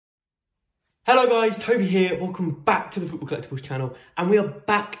Hello guys, Toby here. Welcome back to the Football Collectibles channel, and we are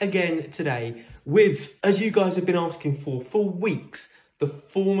back again today with, as you guys have been asking for weeks, the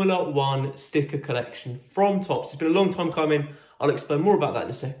Formula 1 sticker collection from Topps. It's been a long time coming. I'll explain more about that in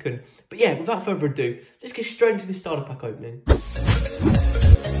a second. But yeah, without further ado, let's get straight into the starter pack opening.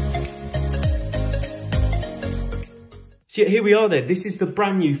 So yeah, here we are then. This is the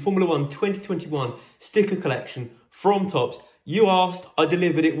brand new Formula 1 2021 sticker collection from Topps. You asked, I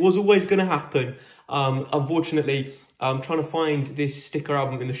delivered. It was always going to happen. Unfortunately, trying to find this sticker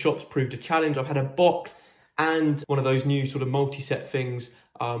album in the shops proved a challenge. I've had a box and one of those new sort of multi-set things,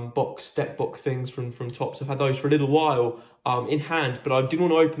 deck box things from Topps. I've had those for a little while in hand, but I didn't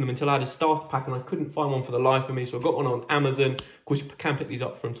want to open them until I had a starter pack, and I couldn't find one for the life of me. So I got one on Amazon. Of course, you can pick these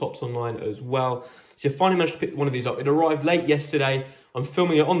up from Topps online as well. So I finally managed to pick one of these up. It arrived late yesterday. I'm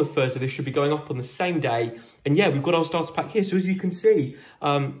filming it on the Thursday. This should be going up on the same day. And yeah, we've got our starter pack here. So as you can see,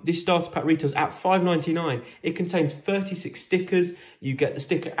 this starter pack retails at $5.99. It contains 36 stickers. You get the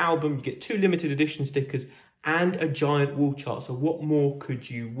sticker album, you get 2 limited edition stickers, and a giant wall chart. So what more could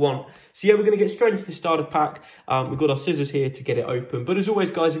you want? So yeah, we're going to get straight into the starter pack. We've got our scissors here to get it open. But as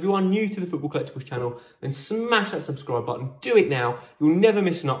always, guys, if you are new to the Football Collectibles channel, then smash that subscribe button. Do it now. You'll never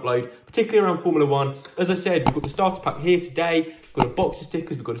miss an upload, particularly around Formula 1. As I said, we've got the starter pack here today. We've got a box of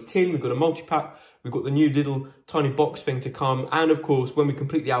stickers, we've got a tin, we've got a multi-pack, we've got the new little tiny box thing to come. And of course, when we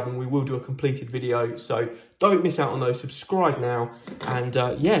complete the album, we will do a completed video. So don't miss out on those. Subscribe now. And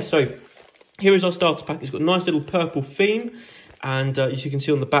yeah, so here is our starter pack. It's got a nice little purple theme. And as you can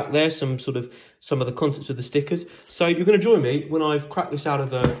see on the back there, some of the concepts of the stickers. So you're going to join me when I've cracked this out of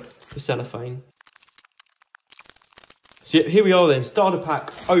the cellophane. So here we are then, starter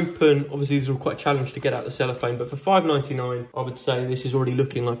pack open. Obviously these are quite a challenge to get out the cellophane, but for $5.99, I would say this is already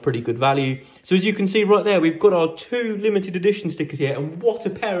looking like pretty good value. So as you can see right there, we've got our 2 limited edition stickers here, and what a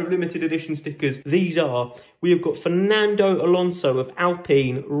pair of limited edition stickers these are. We have got Fernando Alonso of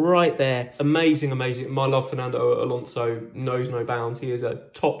Alpine right there. Amazing, amazing. My love Fernando Alonso knows no bounds. He is a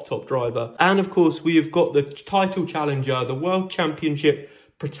top driver. And of course, we have got the title challenger, the World Championship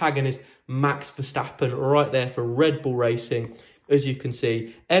protagonist, Max Verstappen, right there for Red Bull Racing. As you can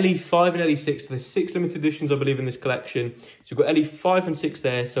see, LE5 and LE6, so there's 6 limited editions, I believe, in this collection. So you've got LE5 and 6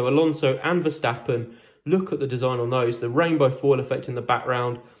 there, so Alonso and Verstappen. Look at the design on those, the rainbow foil effect in the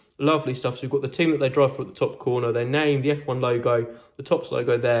background. Lovely stuff. So you've got the team that they drive for at the top corner, their name, the F1 logo, the Topps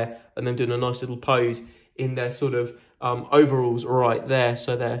logo there, and then doing a nice little pose in their sort of overalls right there.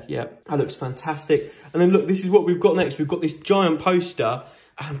 So there, yeah, that looks fantastic. And then look, this is what we've got next. We've got this giant poster.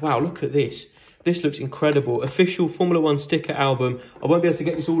 And wow, look at this. This looks incredible. Official Formula 1 sticker album. I won't be able to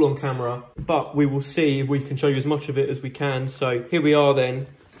get this all on camera, but we will see if we can show you as much of it as we can. So here we are then.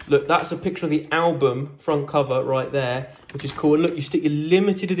 Look, that's a picture of the album front cover right there, which is cool. And look, you stick your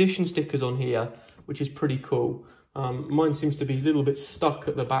limited edition stickers on here, which is pretty cool. Mine seems to be a little bit stuck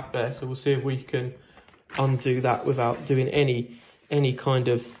at the back there, so we'll see if we can undo that without doing any kind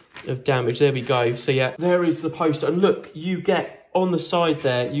of damage. There we go. So yeah, there is the poster. And look, you get on the side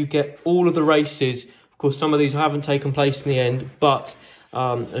there, you get all of the races. Of course, some of these haven't taken place in the end, but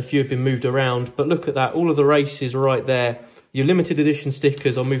a few have been moved around. But look at that, all of the races right there. Your limited edition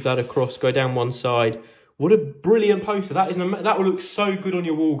stickers, I'll move that across, go down one side. What a brilliant poster. That will look so good on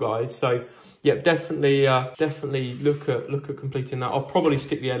your wall, guys. So yeah, definitely look at completing that. I'll probably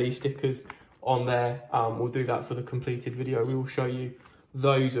stick the LE stickers on there. We'll do that for the completed video. We will show you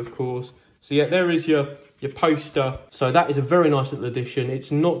those, of course. So yeah, there is your poster. So that is a very nice little addition.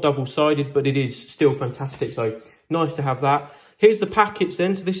 It's not double-sided, but it is still fantastic. So nice to have that. Here's the packets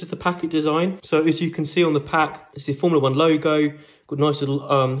then. So this is the packet design. So as you can see on the pack, it's the Formula 1 logo. Got a nice little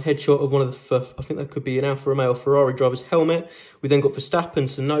headshot of one of the, I think that could be an Alfa Romeo Ferrari driver's helmet. We then got Verstappen,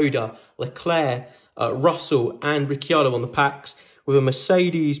 Tsunoda, Leclerc, Russell and Ricciardo on the packs, with a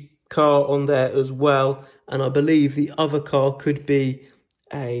Mercedes car on there as well. And I believe the other car could be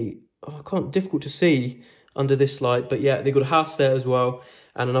difficult to see under this light, but yeah, they've got a Haas there as well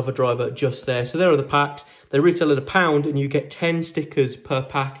and another driver just there. So there are the packs. They retail at £1 and you get 10 stickers per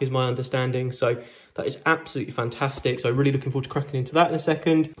pack is my understanding. So that is absolutely fantastic. So really looking forward to cracking into that in a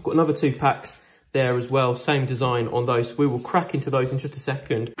second. I've got another 2 packs there as well, same design on those. So we will crack into those in just a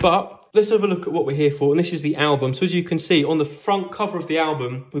second. But let's have a look at what we're here for. And this is the album. So as you can see on the front cover of the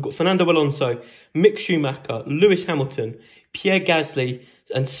album, we've got Fernando Alonso, Mick Schumacher, Lewis Hamilton, Pierre Gasly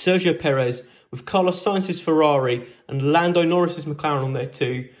and Sergio Perez, with Carlos Sainz's Ferrari and Lando Norris's McLaren on there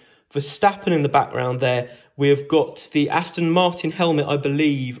too. Verstappen in the background there. We have got the Aston Martin helmet, I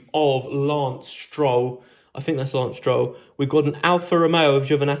believe, of Lance Stroll. I think that's Lance Stroll. We've got an Alfa Romeo of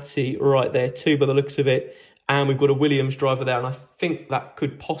Giovinazzi right there too, by the looks of it. And we've got a Williams driver there. And I think that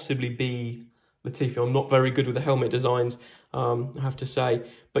could possibly be Latifi. I'm not very good with the helmet designs, I have to say.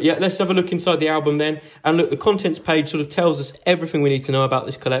 But yeah, let's have a look inside the album then. And look, the contents page sort of tells us everything we need to know about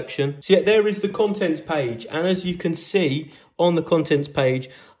this collection. So yeah, there is the contents page. And as you can see on the contents page,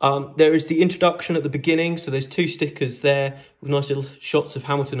 there is the introduction at the beginning. So there's 2 stickers there with nice little shots of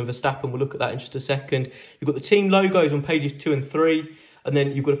Hamilton and Verstappen. We'll look at that in just a second. You've got the team logos on pages 2 and 3. And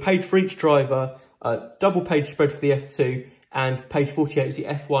then you've got a page for each driver, double page spread for the F2, and page 48 is the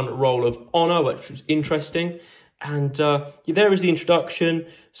F1 Roll of Honour, which was interesting. And there is the introduction.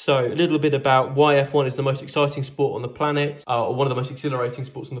 So a little bit about why F1 is the most exciting sport on the planet, or one of the most exhilarating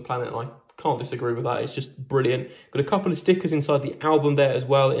sports on the planet. And I can't disagree with that. It's just brilliant. Got a couple of stickers inside the album there as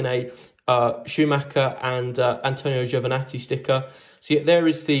well, in a Schumacher and Antonio Giovinazzi sticker. So yeah, there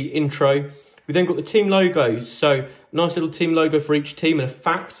is the intro. We then got the team logos. So nice little team logo for each team and a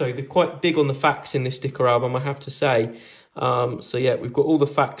fact. So they're quite big on the facts in this sticker album, I have to say. So yeah, we've got all the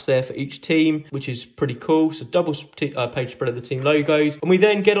facts there for each team, which is pretty cool. So double page spread of the team logos. And we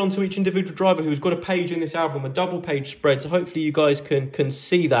then get on to each individual driver who's got a page in this album, a double page spread. So hopefully you guys can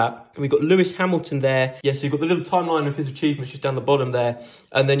see that. And we've got Lewis Hamilton there. Yeah, so you've got the little timeline of his achievements just down the bottom there.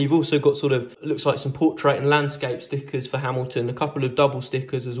 And then you've also got sort of, looks like some portrait and landscape stickers for Hamilton, a couple of double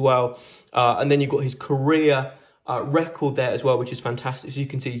stickers as well. And then you've got his career record there as well, which is fantastic. So you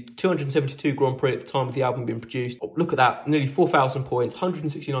can see 272 Grand Prix at the time of the album being produced. Oh, look at that, nearly 4,000 points,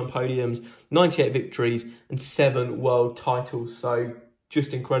 169 podiums, 98 victories and 7 world titles. So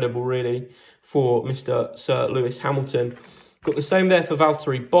just incredible really for Mr. Sir Lewis Hamilton. Got the same there for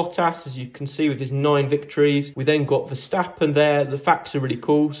Valtteri Bottas, as you can see, with his 9 victories. We then got Verstappen there. The facts are really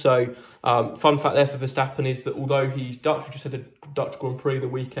cool. So fun fact there for Verstappen is that although he's Dutch, we just had the Dutch Grand Prix the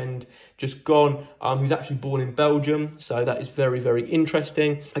weekend just gone, he was actually born in Belgium. So that is very, very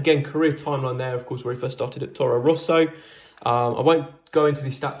interesting. Again, career timeline there, of course, where he first started at Toro Rosso. I won't go into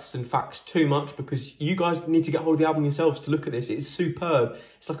the stats and facts too much because you guys need to get hold of the album yourselves to look at this. It is superb.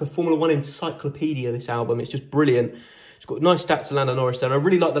 It's like a Formula 1 encyclopedia, this album. It's just brilliant. It's got nice stats of Lando Norris there. And I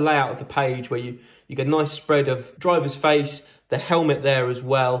really like the layout of the page where you get a nice spread of driver's face, the helmet there as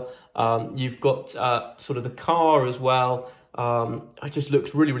well. You've got sort of the car as well. It just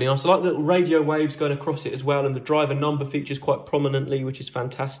looks really, really nice. I like the little radio waves going across it as well. And the driver number features quite prominently, which is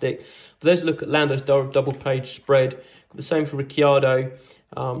fantastic. But there's a look at Lando's double page spread. Got the same for Ricciardo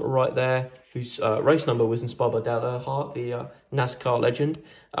right there, whose race number was inspired by Dale Earnhardt, the NASCAR legend.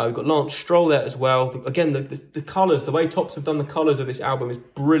 We've got Lance Stroll there as well. Again, the colours, the way Topps have done the colours of this album is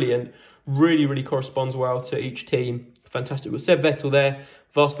brilliant. Really, really corresponds well to each team. Fantastic. We've got Seb Vettel there,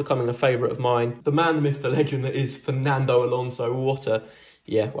 fast becoming a favourite of mine. The man, the myth, the legend that is Fernando Alonso. What a...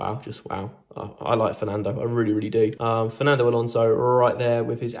 Yeah, wow, just wow. I like Fernando, I really, really do. Fernando Alonso right there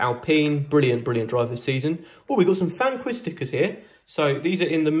with his Alpine. Brilliant, brilliant drive this season. Oh, we've got some fan quiz stickers here. So these are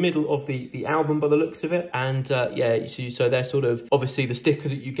in the middle of the album by the looks of it. And yeah, so they're sort of, obviously the sticker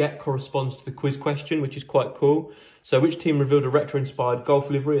that you get corresponds to the quiz question, which is quite cool. So which team revealed a retro-inspired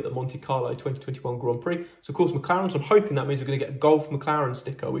Golf livery at the Monte Carlo 2021 Grand Prix? So of course McLaren, so I'm hoping that means we're going to get a Golf McLaren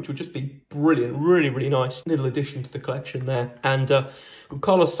sticker, which will just be brilliant, really, really nice. Little addition to the collection there. And got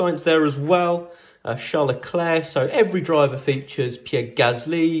Carlos Sainz there as well. Charles Leclerc. So every driver features. Pierre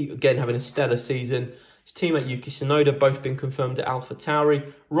Gasly, again having a stellar season. His teammate Yuki Tsunoda, both been confirmed at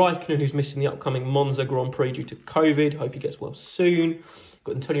AlphaTauri. Raikkonen, who's missing the upcoming Monza Grand Prix due to COVID. Hope he gets well soon.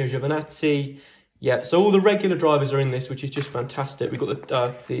 Got Antonio Giovinazzi. Yeah, so all the regular drivers are in this, which is just fantastic. We've got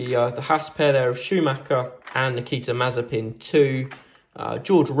the Haas pair there of Schumacher and Nikita Mazepin too.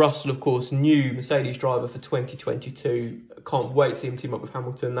 George Russell, of course, new Mercedes driver for 2022. Can't wait to see him team up with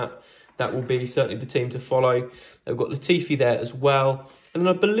Hamilton. That will be certainly the team to follow. They've got Latifi there as well. And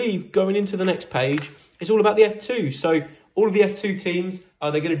then I believe going into the next page, it's all about the F2. So all of the F2 teams,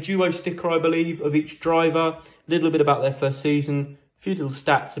 they get a duo sticker, I believe, of each driver. A little bit about their first season. A few little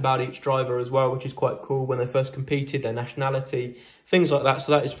stats about each driver as well, which is quite cool. When they first competed, their nationality, things like that.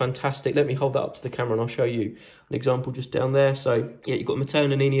 So that is fantastic. Let me hold that up to the camera and I'll show you an example just down there. So yeah, you've got Matteo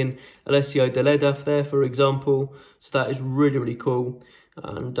Nannini and Alessio Deleda there, for example. So that is really, really cool.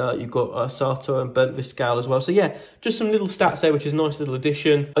 And you've got Sato and Bernd Viscal as well. So yeah, just some little stats there, which is a nice little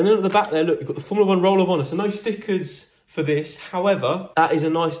addition. And then at the back there, look, you've got the Formula 1 Roll of Honour. So no stickers for this. However, that is a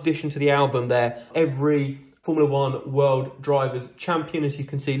nice addition to the album there. Every Formula 1 World Drivers Champion, as you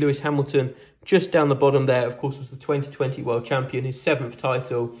can see, Lewis Hamilton just down the bottom there, of course, was the 2020 World Champion, his 7th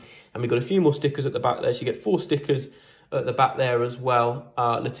title. And we've got a few more stickers at the back there. So you get 4 stickers at the back there as well.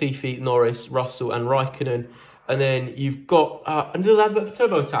 Latifi, Norris, Russell and Raikkonen. And then you've got a little advert for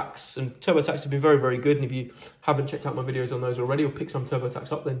TurboTax, and TurboTax have been very, very good. And if you haven't checked out my videos on those already, or pick some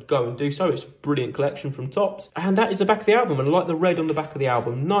TurboTax up, then go and do so. It's a brilliant collection from Topps. And that is the back of the album, and I like the red on the back of the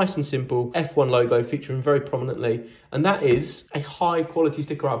album. Nice and simple, F1 logo featuring very prominently. And that is a high quality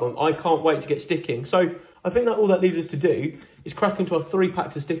sticker album. I can't wait to get sticking. So I think that all that leaves us to do is crack into our 3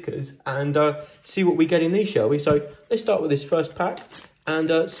 packs of stickers and see what we get in these, shall we? So let's start with this first pack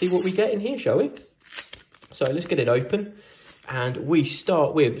and see what we get in here, shall we? So let's get it open, and we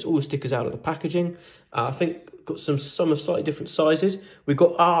start with, it's all the stickers out of the packaging. I think got some slightly different sizes. We've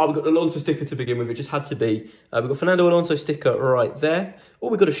got the Alonso sticker to begin with. It just had to be. We've got Fernando Alonso sticker right there. Oh,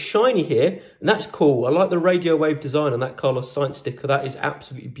 we've got a shiny here, and that's cool. I like the radio wave design on that Carlos Sainz sticker. That is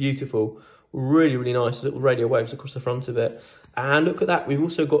absolutely beautiful. Really, really nice little radio waves across the front of it. And look at that, we've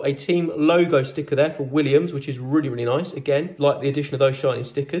also got a team logo sticker there for Williams, which is really, really nice. Again, like the addition of those shiny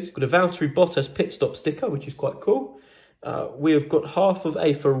stickers. Got a Valtteri Bottas pit stop sticker, which is quite cool. We've got half of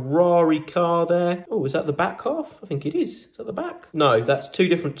a Ferrari car there. Oh, is that the back half? I think it is. Is that the back? No, that's 2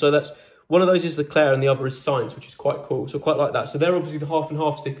 different. So that's, one of those is Leclerc and the other is Sainz, which is quite cool. So quite like that. So they're obviously the half and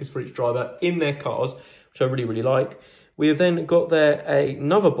half stickers for each driver in their cars, which I really, really like. We have then got there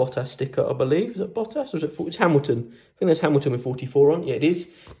another Bottas sticker, I believe. Is it Bottas or is it? It's Hamilton. I think there's Hamilton with 44 on. Yeah, it is.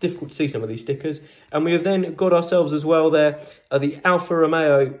 Difficult to see some of these stickers. And we have then got ourselves as well there the Alfa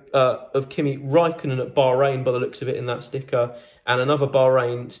Romeo of Kimi Raikkonen at Bahrain, by the looks of it, in that sticker. And another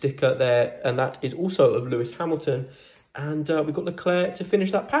Bahrain sticker there, and that is also of Lewis Hamilton. And we've got Leclerc to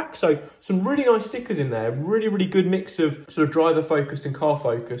finish that pack. So some really nice stickers in there. Really, really good mix of sort of driver focused and car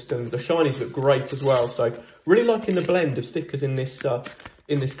focused. And the shinies look great as well. So really liking the blend of stickers in this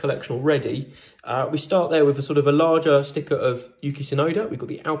collection already. We start there with a sort of a larger sticker of Yuki Tsunoda. We've got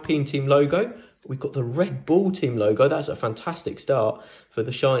the Alpine team logo. We've got the Red Bull team logo. That's a fantastic start for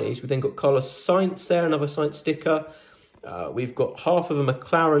the shinies. We've then got Carlos Sainz there, another Sainz sticker. We've got half of a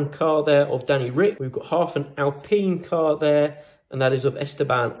McLaren car there of Danny Rick. We've got half an Alpine car there, and that is of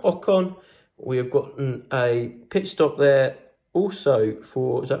Esteban Ocon. We have got a pit stop there also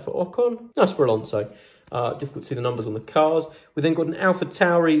for, is that for Ocon? No, it's for Alonso. Difficult to see the numbers on the cars. We then got an Alpha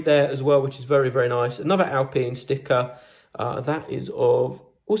Tauri there as well, which is very, very nice. Another Alpine sticker. That is of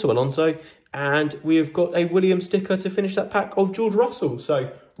also Alonso. And we've got a Williams sticker to finish that pack of George Russell.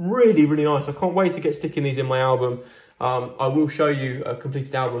 So really, really nice. I can't wait to get sticking these in my album. I will show you a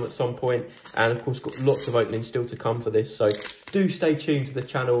completed album at some point, and of course got lots of openings still to come for this, so do stay tuned to the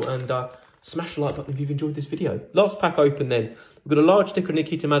channel and smash the like button if you've enjoyed this video. Last pack open then. We've got a large sticker of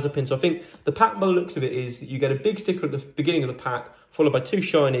Nikita Mazepin, so I think the pack by the looks of it is that you get a big sticker at the beginning of the pack, followed by 2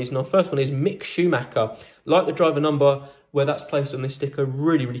 shinies, and our first one is Mick Schumacher. Like the driver number where that's placed on this sticker,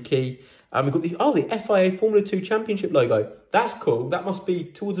 really, really key. We've got the FIA Formula 2 Championship logo. That's cool. That must be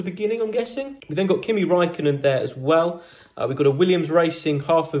towards the beginning, I'm guessing. We've then got Kimi Raikkonen there as well. We've got a Williams Racing,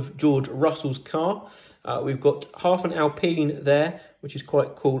 half of George Russell's car. We've got half an Alpine there, which is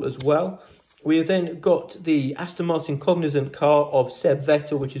quite cool as well. We have then got the Aston Martin Cognizant car of Seb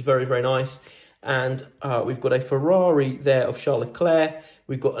Vettel, which is very, very nice. And we've got a Ferrari there of Charles Leclerc.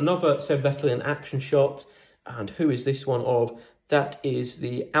 We've got another Seb Vettel in action shot. And who is this one of? That is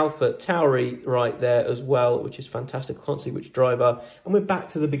the Alpha Tauri right there as well, which is fantastic. I can't see which driver. And we're back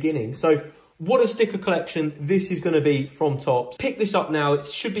to the beginning. So what a sticker collection this is going to be from Topps. Pick this up now. It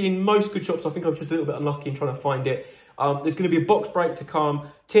should be in most good shops. I think I'm just a little bit unlucky in trying to find it. There's going to be a box break to come,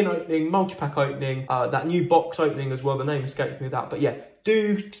 tin opening, multi-pack opening, that new box opening as well. The name escapes me with that. But yeah,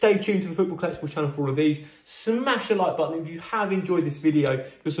 do stay tuned to the Football Collectibles channel for all of these. Smash a like button if you have enjoyed this video.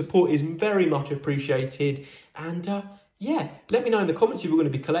 Your support is very much appreciated. And yeah, let me know in the comments if you're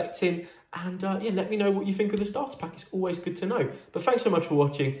going to be collecting. And yeah, let me know what you think of the starter pack. It's always good to know. But thanks so much for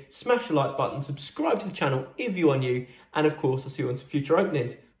watching. Smash the like button, subscribe to the channel if you are new. And of course, I'll see you on some future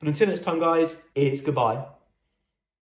openings. But until next time, guys, it's goodbye.